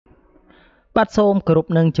បាទសូមគោរព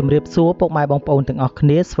នឹងជម្រាបសួរពុកម៉ែបងប្អូនទាំងអស់គ្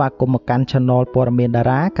នាស្វាគមន៍មកកាន់ Channel ព័ត៌មានតា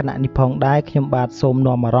រាគណៈនេះផងដែរខ្ញុំបាទសូម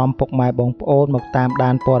នាំអារម្មណ៍ពុកម៉ែបងប្អូនមកតាម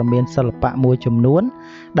ដានព័ត៌មានសិល្បៈមួយចំនួន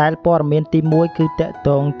ដែលព័ត៌មានទី1គឺតាក់ទ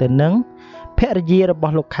ងទៅនឹងភរិយារប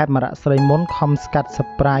ស់លោកខេមរៈស្រីមុនខំស្កាត់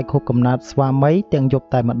surprise ខួបកំណើតស្វាមីទាំងយប់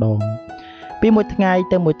តែម្ដងពីមួយថ្ងៃ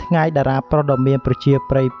ទៅមួយថ្ងៃតារាប្រុសដ៏មានប្រជា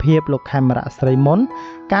ប្រិយភាពលោកខេមរៈស្រីមុន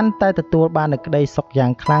កាន់តែទទួលបាននូវក្តីសុខយ៉ា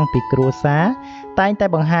ងខ្លាំងពីគ្រួសារតែងតែ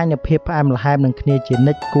បង្ហាញនូវភាពផ្អែមល្ហែមនឹងគ្នាជា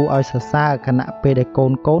និច្ចគួរឲ្យសរសើរខណៈពេលដែលកូ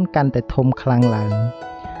នកាន់តែធំខ្លាំងឡើង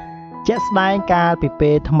ជាក់ស្ដែងកាលពី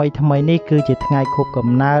ពេលថ្មីនេះគឺជាថ្ងៃខួបកំ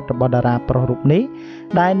ណើតរបស់តារាប្រុសរូបនេះ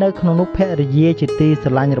ដែលនៅក្នុងនោះភរិយាជាទីស្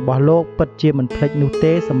រឡាញ់របស់លោកពិតជាមិនភ្លេចនោះ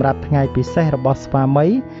ទេសម្រាប់ថ្ងៃពិសេសរបស់ស្វាមី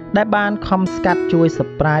ដែលបានខំស្កាត់ជួយ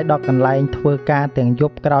surprise ដល់កន្លែងធ្វើការទាំងយ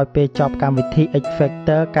ប់ក្រោយពេលចប់កម្មវិធី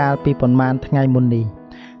XFactor កាលពីប្រហែលថ្ងៃមុននេះ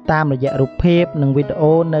តាមរយៈរូបភាពនិងវីដេ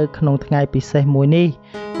អូនៅក្នុងថ្ងៃពិសេសមួយនេះ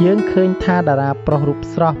យើងឃើញថាតារាប្រុសរូប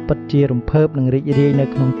ស្រស់ពិតជារំភើបនិងរីករាយនៅ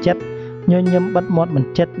ក្នុងចិត្តញញឹមបិទមាត់មិន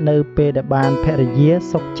ចិត្តនៅពេលដែលបានភរិយា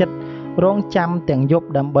សុខចិត្តរងចាំទាំងយប់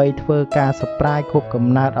ដើម្បីធ្វើការ surprise ខួបកំ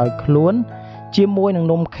ណើតឲ្យខ្លួនជាមួយនឹង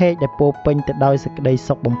នំខេកដែលពោពេញទៅដោយសេចក្តី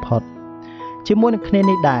សុខបំផុតជាមួយនឹងគ្នា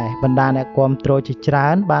នេះដែរបណ្ដាអ្នកគាំទ្រជាច្រើ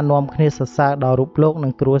នបាននាំគ្នាសរសើរដល់រូបលោកនិ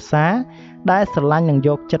ងគ្រួសារដែលស្រឡាញ់និងយ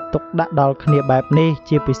កចិត្តទុកដាក់ដល់គ្នាបែបនេះ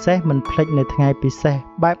ជាពិសេសមិនភ្លេចនៅថ្ងៃពិសេស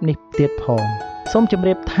បែបនេះទៀតផងសូមជម្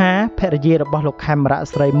រាបថាភរិយារបស់លោកខេមរៈ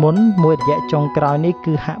ស្រីមុនមួយរយៈចុងក្រោយនេះ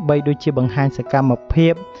គឺហាក់បីដូចជាបង្ហាញសកម្មភា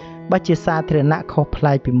ពបើជាសាធារណៈខុសប្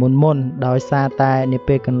លែកពីមុនដោយសារតែនា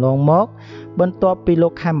ពេលកន្លងមកបន្ទាប់ពីលោ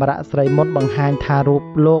កខេមរៈស្រីមុនបង្ហាញថារូប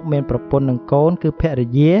លោកមានប្រពន្ធនិងកូនគឺភរិ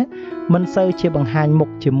យាមិនសូវជាបង្ហាញមុខ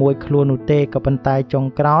ជាមួយខ្លួននោះទេក៏ប៉ុន្តែចុង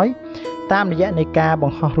ក្រោយតាមរយៈនៃការប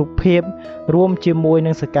ង្ហោះរូបភាពរួមជាមួយ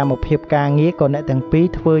នឹងសកម្មភាពការងារក៏អ្នកទាំងពីរ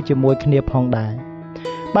ធ្វើជាមួយគ្នាផងដែរ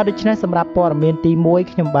បាទដូច្នេះសម្រាប់ព័ត៌មានទី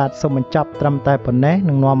1ខ្ញុំបាទសូមបញ្ចប់ត្រឹមតែប៉ុណ្ណេះ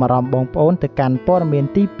នឹងនាំអារម្មណ៍បងប្អូនទៅកាន់ព័ត៌មាន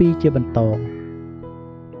ទី2ជាបន្ត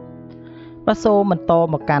បាទសូមបន្ត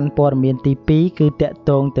មកកាន់ព័ត៌មានទី2គឺតាក់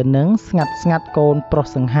ទងទៅនឹងស្ងាត់កូនប្រុស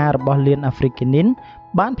សង្ហារបស់លៀនអាហ្វ្រិកានីន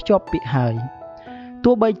បានភ្ជាប់ពាក្យហើយ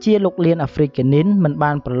ទោះបីជាលោកលៀនអាហ្វ្រិកានីនមិន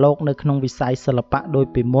បានប្រឡូកនៅក្នុងវិស័យសិល្បៈដោយ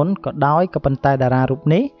ពីមុនក៏ដោយក៏ប៉ុន្តែតារារូប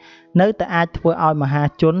នេះនៅតែអាចធ្វើឲ្យមហា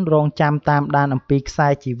ជនរងចាំតាមដានអំពីខ្សែ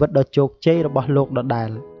ជីវិតដ៏ជោគជ័យរបស់លោកដដែល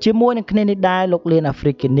ជាមួយនឹងគ្នានេះដែរលោកលៀនអាហ្វ្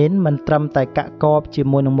រិកានីនមិនត្រឹមតែកាក់កបជា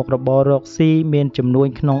មួយនឹងមុខរបររកស៊ីមានចំនួន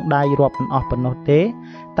ក្នុងដៃរាប់មិនអស់ប៉ុណ្ណោះទេ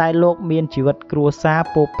តែលោកមានជីវិតគ្រួសារ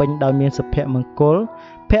ពោពេញដោយមានសុភមង្គល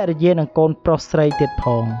ភរិយានិងកូនប្រុសស្រីទៀតផ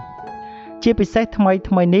ងជាពិសេសថ្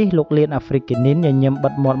មីនេះលោកលៀនអាហ្វ្រិកានីនញញឹមបិ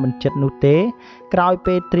ទមាត់មិនចិត្តនោះទេក្រោយ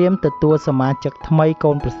ពេលត្រៀមទទួលសមាជិកថ្មី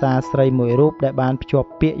កូនប្រសារស្រីមួយរូបដែលបានភ្ជាប់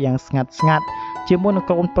ពាក្យយ៉ាងស្ងាត់ជាមួយនឹង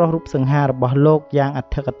កូនប្រុសរូបសង្ហារបស់លោកយ៉ាងអ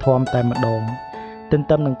ធិកអធមតែម្ដងទន្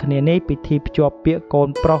ទឹមនឹងគ្នានេះពិធីភ្ជាប់ពាក្យកូន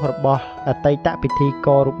ប្រុសរបស់អតីតពិធីក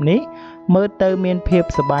ររូបនេះមើលទៅមានភាព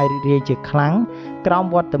សប្បាយរីករាយជាខ្លាំងក្រោម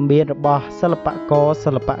វត្តមានរបស់សិល្បករ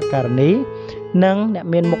សិល្បករនីនិងអ្នក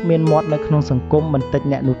មានមុខមានមាត់នៅក្នុងសង្គមមិនតិច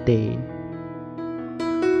អ្នកនោះទេ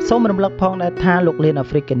សូមរំលឹកផងដែរថាលោកលៀនអា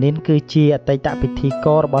ហ្វ្រិកានីនគឺជាអតីតពិធីក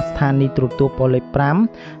ររបស់ស្ថានីយទូរទស្សន៍ប៉ុស្តិ៍លេខ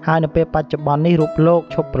5ហើយនៅពេលបច្ចុប្បន្ននេះរូបលោក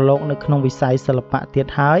ឈប់ប្រឡូកនៅក្នុងវិស័យសិល្បៈទៀត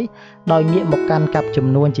ហើយដោយងាកមកកាន់កាប់ចំ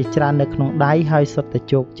នួនជាច្រើននៅក្នុងដៃហើយសុទ្ធតែ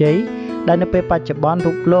ជោគជ័យដែលនៅពេលបច្ចុប្បន្ន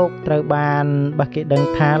រូបលោកត្រូវបានបើគេដឹង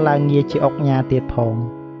ថាឡើងងារជាអុកញ៉ាទៀតផង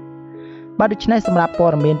បាទដូច្នេះសម្រាប់ព័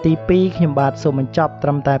ត៌មានទី2ខ្ញុំបាទសូមបញ្ចប់ត្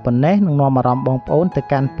រឹមតែប៉ុណ្ណេះនឹងនាំអារម្មណ៍បងប្អូនទៅ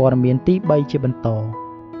កាន់ព័ត៌មានទី3ជាបន្ត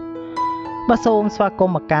បាទសូមស្វាគម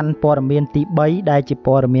ន៍មកកាន់ព័ត៌មានទី3ដែលជា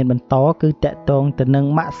ព័ត៌មានបន្តគឺតាក់ទងទៅនឹង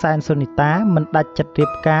ម៉ាក់សែនសុនីតាមិនដាច់ចិត្តរៀ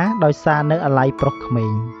បការដោយសារនៅអាល័យប្រុសក្មេ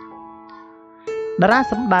ងតារា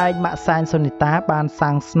សម្ដែងម៉ាក់សែនសុនីតាបានសា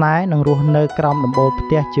ងស្នេហ៍និងរស់នៅក្រោមដំបូលផ្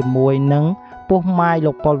ទះជាមួយនឹងពោះម៉ាយ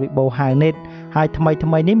លោកប៉ុលវិបូហៅនិតហើយថ្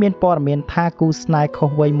មីនេះមានព័ត៌មានថាគូស្នេហ៍ខុស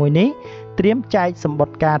វ័យមួយនេះត្រៀមចែកសម្ប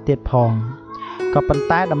ត្តិការទៀតផងក៏ប៉ុន្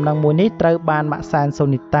តែដំណឹងមួយនេះត្រូវបានម៉ាក់សែនសុ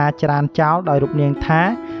នីតាច្រានចោលដោយរូបនាងថា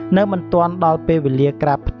នៅមិនទាន់ដល់ពេលវេលាក្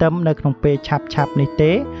រាបផ្ទឹមនៅក្នុងពេលឆាប់នេះ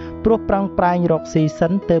ទេព្រោះប្រឹងប្រែងរកស៊ីសិ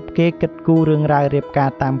នទើបគេគិតគូររឿងរ៉ាវរៀបការ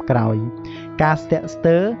តាមក្រោយការស្ទាក់ស្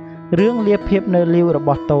ទើររឿងលាភាពនៅលីវរប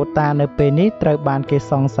ស់តូតានៅពេលនេះត្រូវបានគេ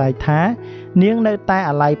សង្ស័យថានាងនៅតែ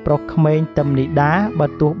អាល័យប្រុសក្មេងទឹមនីដាបើ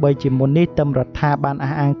ទោះបីជាមុននេះទឹមរដ្ឋាបាន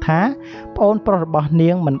អះអាងថាប្អូនប្រុសរបស់នា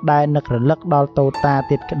ងមិនដែលនឹករលឹកដល់តូតា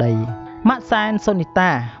ទៀតក្តីម៉ាក់សែនសុនីតា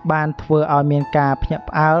បានធ្វើឲ្យមានការភ្ញាក់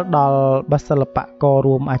ផ្អើលដល់បសិល្បករ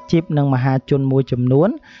រួមអាជីពនិងមហាជនមួយចំនួន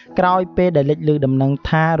ក្រោយពេលដែលលេចឮដំណឹង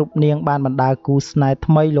ថារូបនាងបានបណ្ដាលគូស្នេហ៍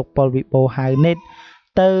ថ្មីលោកប៉ុលវិបូហៅនិត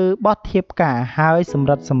ទៅបោះធៀបការហើយសម្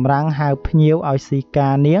រិតសម្រាំងហៅភ្ញៀវឲ្យស៊ីកា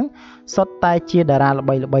រនាងសុទ្ធតែជាតារាល្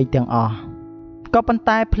បីៗទាំងអស់ ក ក៏ប៉ុន្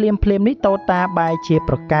តែភ្លាមនេះតូតាបែរជា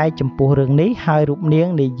ប្រកែកចំពោះរឿងនេះហើយរូបនាង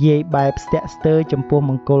និយាយបែបស្ទាក់ស្ទើរចំពោះ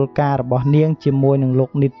មង្គលការរបស់នាងជាមួយនឹងលោក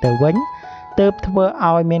និតទៅវិញទើបធ្វើ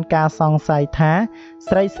ឲ្យមានការសង្ស័យថា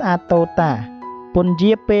ស្រីស្អាតតូតាពន្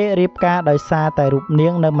យាពេលរៀបការដោយសារតែរូបនា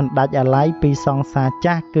ងនៅមិនដាច់អាល័យពីសង្សារ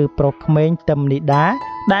ចាស់គឺប្រុសក្មេងទឹមនីដា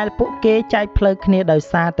ដែលពួកគេចែកផ្លូវគ្នាដោយ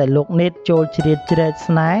សារតែលោកនេតចូលជ្រៀតជ្រែក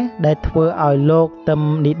ស្នេហ៍ដែលធ្វើឲ្យលោកទឹម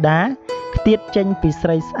នីដាខ្ទាតចេញពីស្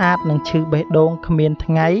រីស្អាតនិងឈឺបេះដូងគ្មាន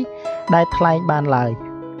ថ្ងៃដែលថ្លែងបានឡើយ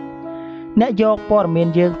អ្នកយកព័ត៌មាន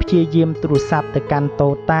យើងព្យាយាមទូរស័ព្ទទៅកាន់តូ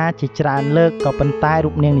តាជាច្រើនលើកក៏ប៉ុន្តែរូ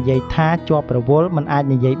បនាងនិយាយថាជាប់រវល់មិនអាច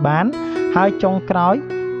និយាយបានហើយចុងក្រោយ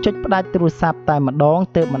ចុចផ្ដាច់ទូរស័ព្ទតែម្ដង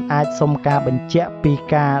ទើបមិនអាចសុំការបញ្ជាក់ពី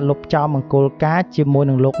ការលុបចោលមង្គលការជាមួយ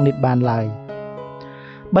នឹងលោកនិតបានឡើយ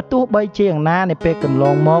បើទោះបីជាយ៉ាងណានៅពេលកន្ល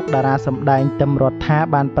ងមកតារាសម្ដែងទឹមរដ្ឋា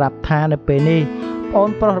បានប្រាប់ថានៅពេលនេះប្អូន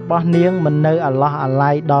ប្រុសរបស់នាងមិននៅអាឡោះអា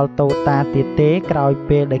ល័យដល់តូតាទៀតទេក្រោយ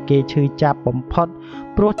ពេលដែលគេឈឺចាប់បំផុត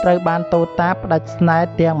ព្រោះត្រូវបានតូតាផ្ដាច់ស្នេហ៍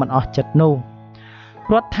ទាំងមិនអស់ចិត្តនោះ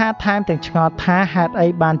រដ្ឋាថែមទាំងឆ្ងល់ថាហេតុអី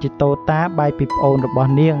បានជាតូតាបែកពីប្អូនរប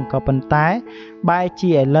ស់នាងក៏ប៉ុន្តែបែរជា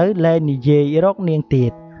ឥឡូវលែងនិយាយរកនាងទៀ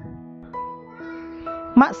ត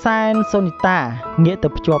ម៉ាក់សែនសូនីតាងាកទៅ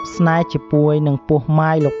ភ្ជាប់ស្នេហ៍ជាមួយនឹងពោះ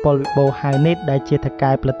ម៉ាយលោកប៉ុលវិបូហៅនេះដែលជាថៅ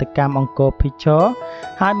កែផលិតកម្មអង្គរ pich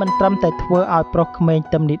ហើយមិនត្រឹមតែធ្វើឲ្យប្រុសក្មេង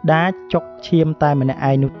ទឹមនីដាចុកឈាមតែម្នាក់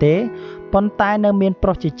ឯងនោះទេប៉ុន្តែនៅមានប្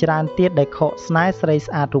រុសជាច្រើនទៀតដែលខកស្នេហ៍ស្រី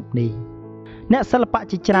ស្អាតរូបនេះអ្នកសិល្បៈ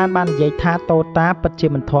ជាច្រើនបាននិយាយថាតូតាពិតជា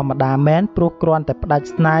មិនធម្មតាមែនព្រោះគ្រាន់តែផ្ដាច់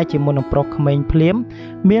ស្នេហ៍ជាមួយនឹងប្រុសក្មេងភ្លាម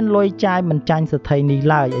មានលុយចាយមិនចាញ់សទ្ធិនេះ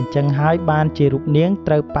ឡើយអញ្ចឹងហើយបានជារូបនាង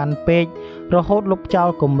ត្រូវប៉ាន់ពេករហូតលុបចោល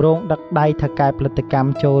គម្រោងដឹកដៃថៅកែផលិតកម្ម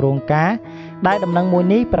ចូលរោងការដែលដំណឹងមួយ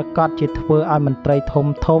នេះប្រកាសជាធ្វើឲ្យមន្ត្រី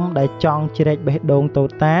ធំដែលចង់ជ្រែកបេះដូងតូ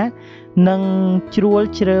តានិងជ្រួល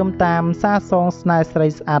ជ្រើមតាមសារសងស្នេហ៍ស្រី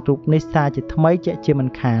ស្អាតរូបនេះថាជាថ្មីជាក់ជាមិន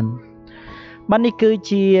ខានបាទនេះគឺ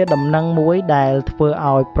ជាដំណឹងមួយដែលធ្វើ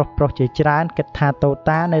ឲ្យប្រុសជាច្រើនគិតថាតូ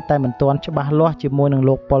តានៅតែមិនទាន់ច្បាស់លាស់ជាមួយនឹង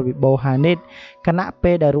លោកប៉ុលវិបូហានីតគណៈ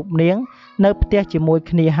ពេលដែលរូបនាងនៅផ្ទះជាមួយ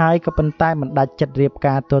គ្នាហើយក៏ប៉ុន្តែមិនដាច់ចិត្តរៀប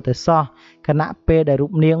ការទាល់តែសោះគណៈពេលដែលរូ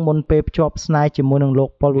បនាងមុនពេលភ្ជាប់ស្នេហ៍ជាមួយនឹងលោក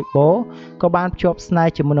ប៉ុលវិបូក៏បានភ្ជាប់ស្នេ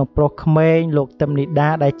ហ៍ជាមួយនឹងប្រុសក្មេងលោកទឹមនីដា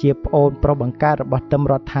ដែលជាប្អូនប្រុសបង្កើតរបស់ទឹម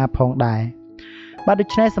រដ្ឋាផងដែរបាទដូ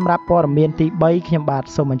ច្នេះសម្រាប់ព័ត៌មានទី3ខ្ញុំបាទ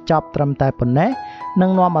សូមបញ្ចប់ត្រឹមតែប៉ុណ្ណេះនឹ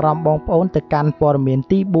ងនាំអារម្មណ៍បងប្អូនទៅកាន់ព័ត៌មាន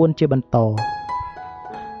ទី4ជាបន្ត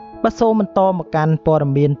បាទសូមបន្តមកកាន់ព័ត៌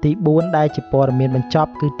មានទី4ដែលជាព័ត៌មានបញ្ច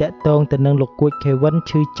ប់គឺតាក់ទងទៅនឹងលោកគួចខេវិន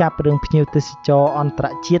ឈឺចាប់រឿងភ្ញៀវទេសចរអន្តរ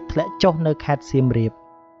ជាតិធ្លាក់ចុះនៅខេត្តសៀមរាប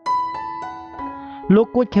លោក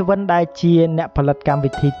គួចខេវិនដែលជាអ្នកផលិតកម្ម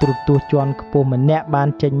វិធីទូរទស្សន៍ជាន់ខ្ពស់ម្នាក់បាន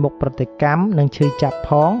ចេញមុខប្រតិកម្មនិងឈឺចាប់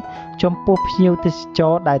ផងចំពោះភ្ញៀវទេសច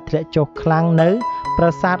រដែលធ្លាក់ចុះខ្លាំងនៅប្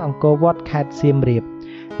រាសាទអង្គរវត្តខេត្តសៀមរាប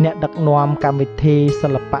អ្នកដឹកនាំកម្មវិធីសិ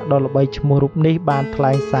ល្បៈដ៏ល្បីឈ្មោះរូបនេះបានថ្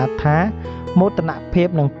លែងសារថាមោទនភាព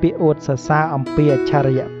និងពាក្យអួតសរសើរអំពីអច្ឆ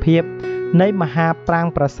រិយភាពនៃមហាប្រាង្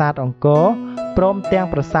គប្រាសាទអង្គរព្រមទាំង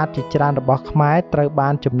ប្រាសាទជាច្រើនរបស់ខ្មែរត្រូវបា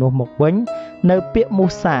នជំនួសមកវិញនៅពាក្យមូ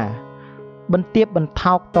សាបន្ទាបបន្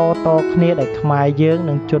ថោកតគ្នាដោយខ្មែរយើង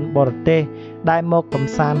និងជនបរទេសដែលមកកំ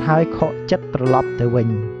សាន្តហើយខកចិត្តត្រឡប់ទៅវិញ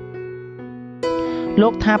លោ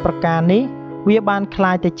កថាប្រការនេះវាបានคล้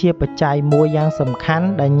ายទៅជាបច្ច័យមួយយ៉ាងសំខាន់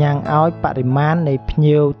ដែលញ៉ាំងឲ្យបរិមាណនៃភ្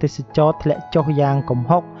ញៀវទេសចរធ្លាក់ចុះយ៉ាងគំ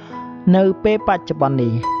ហុកនៅពេលបច្ចុប្បន្ន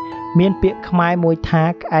នេះមានពាក្យខ្មែរមួយថា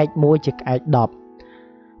ក្អែកមួយជាក្អែក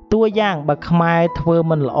10តួយ៉ាងបើខ្មែរធ្វើ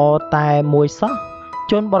មិនល្អតែមួយសោះ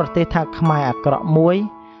ជនបរទេសថាខ្មែរអាក្រក់មួយ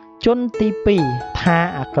ជនទី2ថា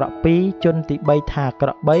អាក្រក់2ជនទី3ថាអាក្រ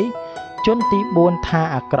ក់3ជនទី4ថា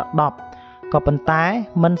អាក្រក់10ក៏ប៉ុន្តែ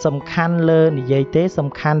មិនសំខាន់លើនិយាយទេសំ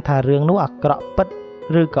ខាន់ថារឿងនោះអាក្រក់ពិត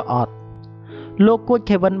ឬក៏អត់លោកគួច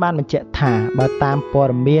ខេវិនបានបញ្ជាក់ថាបើតាមព័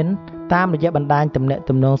ត៌មានតាមរយៈបណ្ដាញទំនាក់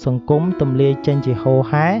ទំនងសង្គមទម្លាយចេញជាហូរ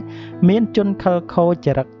ហែមានជនខិលខូចច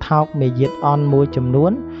រិតថោកមេយាទអន់មួយចំនួ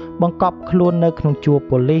នបង្កប់ខ្លួននៅក្នុងជួរ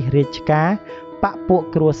ប៉ូលីសរាជការបកពួក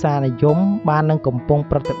គ្រួសារនិយមបាននឹងកំពុង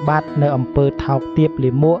ប្រតិបត្តិនៅអំពើថោកទាប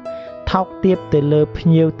លាមកថោកទាបទៅលើភ្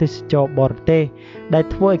ញៀវទេសចរបរទេសដែល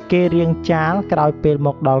ធ្វើឲ្យគេរៀងចាលក្រោយពេលម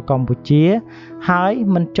កដល់កម្ពុជាហើយ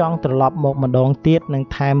មិនចង់ត្រឡប់មកម្ដងទៀតនឹង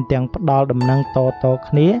ថែមទាំងផ្ដល់ដំណឹងត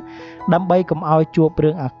គ្នាដើម្បីកុំឲ្យជួបរឿ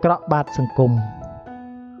ងអាក្រក់បាតសង្គម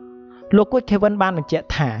លោកគួចខេវិនបានបញ្ជាក់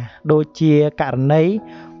ថាដូចជាករណី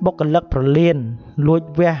បុគ្គលិកប្រលានលួច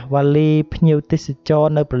វះវ៉ាលីភ្ញៀវទេសចរ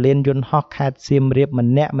នៅប្រលានយន្តហោះខេត្តសៀមរាបម្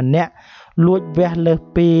នាក់លួចវះលើស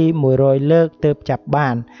ពី100លើកទើបចាប់បា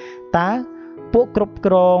នតើពួកគ្រប់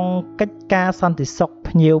គ្រងកិច្ចការសន្តិសុខ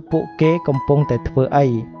ភ្ញៀវពួកគេកំពុងតែធ្វើអី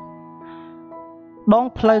ដង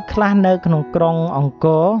ផ្លូវខ្លះនៅក្នុងក្រុងអង្គ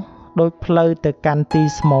រ ដោយផ្លូវទៅកាន់ទី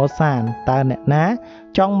ស្មោសានតើអ្នកណា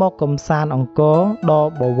ចង់មកកំសាន្តអង្គរដ៏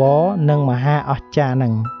បវរនិងមហាអស្ចារ្យនឹ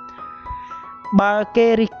ងបើគេ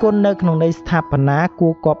រិះគន់នៅក្នុងន័យស្ថាបនាគួ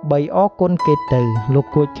រគប្បីអរគុណគេទៅលោក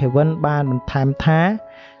គួចខេវិនបានបន្ថែមថា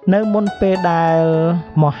នៅមុនពេលដែល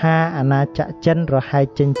មហាអាណាចក្រចិនរហែក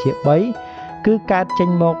ចេញជា3គឺកើតចេញ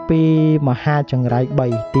មកពីមហាចង្រៃ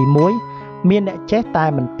3ទី1មានអ្នកចេះតែ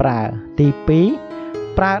មិនប្រើទី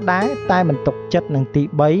2ប្រើដែរតែមិនទុកចិត្តនិងទី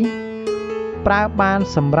3ប្រើបាន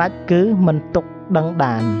សម្រេចគឺមិនទុកដឹង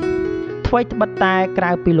ដានថ្មីត្បិតតែក្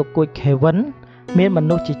រៅពីលោកគួចខេវិនមានម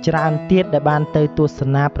នុស្សជាច្រើនទៀតដែលបានទៅទស្ស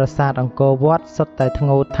នាប្រាសាទអង្គរវត្តសុទ្ធតែធ្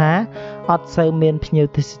ងោថាអត់សូវមានភ្ញៀវ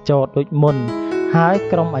ទេសចរដូចមុនហើយ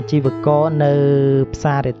ក្រុមអាជីវករនៅផ្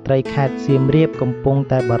សាររាត្រីខេត្តសៀមរាបកំពុង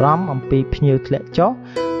តែបារម្ភអំពីភ្ញៀវធ្លាក់ចុះ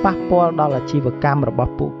ប៉ះពាល់ដល់អាជីវកម្មរប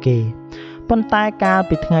ស់ពួកគេប៉ុន្តែកាល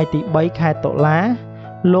ពីថ្ងៃទី3ខែតុលា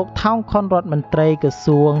លោកថោងខុនរដ្ឋមន្ត្រីក្រ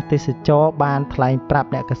សួងទេសចរបានថ្លែងប្រាប់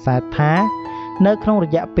អ្នកកាសែតថានៅក្នុងរ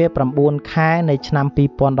យៈពេល9ខែនៃឆ្នាំ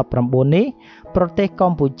2019នេះប្រទេសក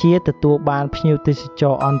ម្ពុជាទទួលបានភ្ញៀវទេសច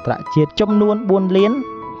រអន្តរជាតិចំនួន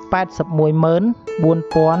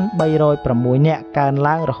4,814,306 នាក់កើន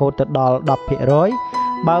ឡើងរហូតទៅដល់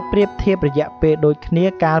 10% បើប្រៀបធៀបរយៈពេលដូចគ្នា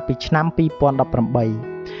កាលពីឆ្នាំ2018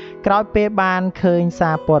ក្រោយពេលបានឃើញ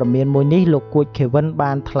សារព័ត៌មានមួយនេះលោកគួចខេវិន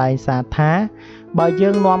បានថ្លែងសារថាបើយើ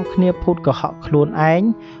ងនាំគ្នាភូតកុហកខ្លួនឯង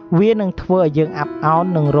វានឹងធ្វើឲ្យយើងអាប់អោន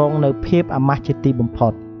និងរងនៅភាពអាម៉ាស់ជាទីបំផុ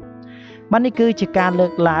តបាទនេះគឺជាការលើ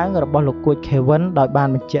កឡើងរបស់លោកគួចខេវិនដោយបាន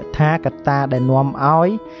បញ្ជាក់ថាកត្តាដែលនាំឲ្យ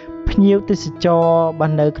ភ្ញៀវទេសចរបា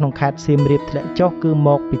ននៅក្នុងខេត្តសៀមរាបធ្លាក់ចុះគឺម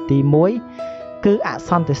កពីទី1គឺអស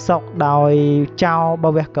ន្តិសុខដោយចៅប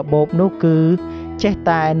វះកបោបនោះគឺចេះ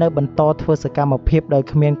តែនៅបន្តធ្វើសកម្មភាពដោយ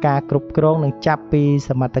គ្មានការគ្រប់គ្រងនិងចាប់ពីស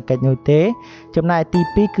មត្ថកិច្ចនោះទេចំណែកទី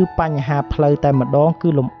2គឺបញ្ហាផ្លូវតែម្ដងគឺ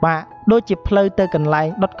លំបាកដូចជាផ្លូវទៅកន្លែង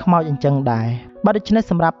ដុតខ្មោចអញ្ចឹងដែរបាទដូច្នេះ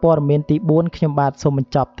សម្រាប់ព័ត៌មានទី4ខ្ញុំបាទសូមប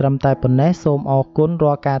ញ្ចប់ត្រឹមតែប៉ុណ្ណេះសូមអរគុណ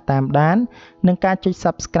រាល់ការតាមដាននិងការចុច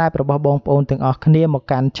Subscribe របស់បងប្អូនទាំងអស់គ្នាមក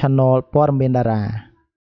កាន់ Channel ព័ត៌មានតារា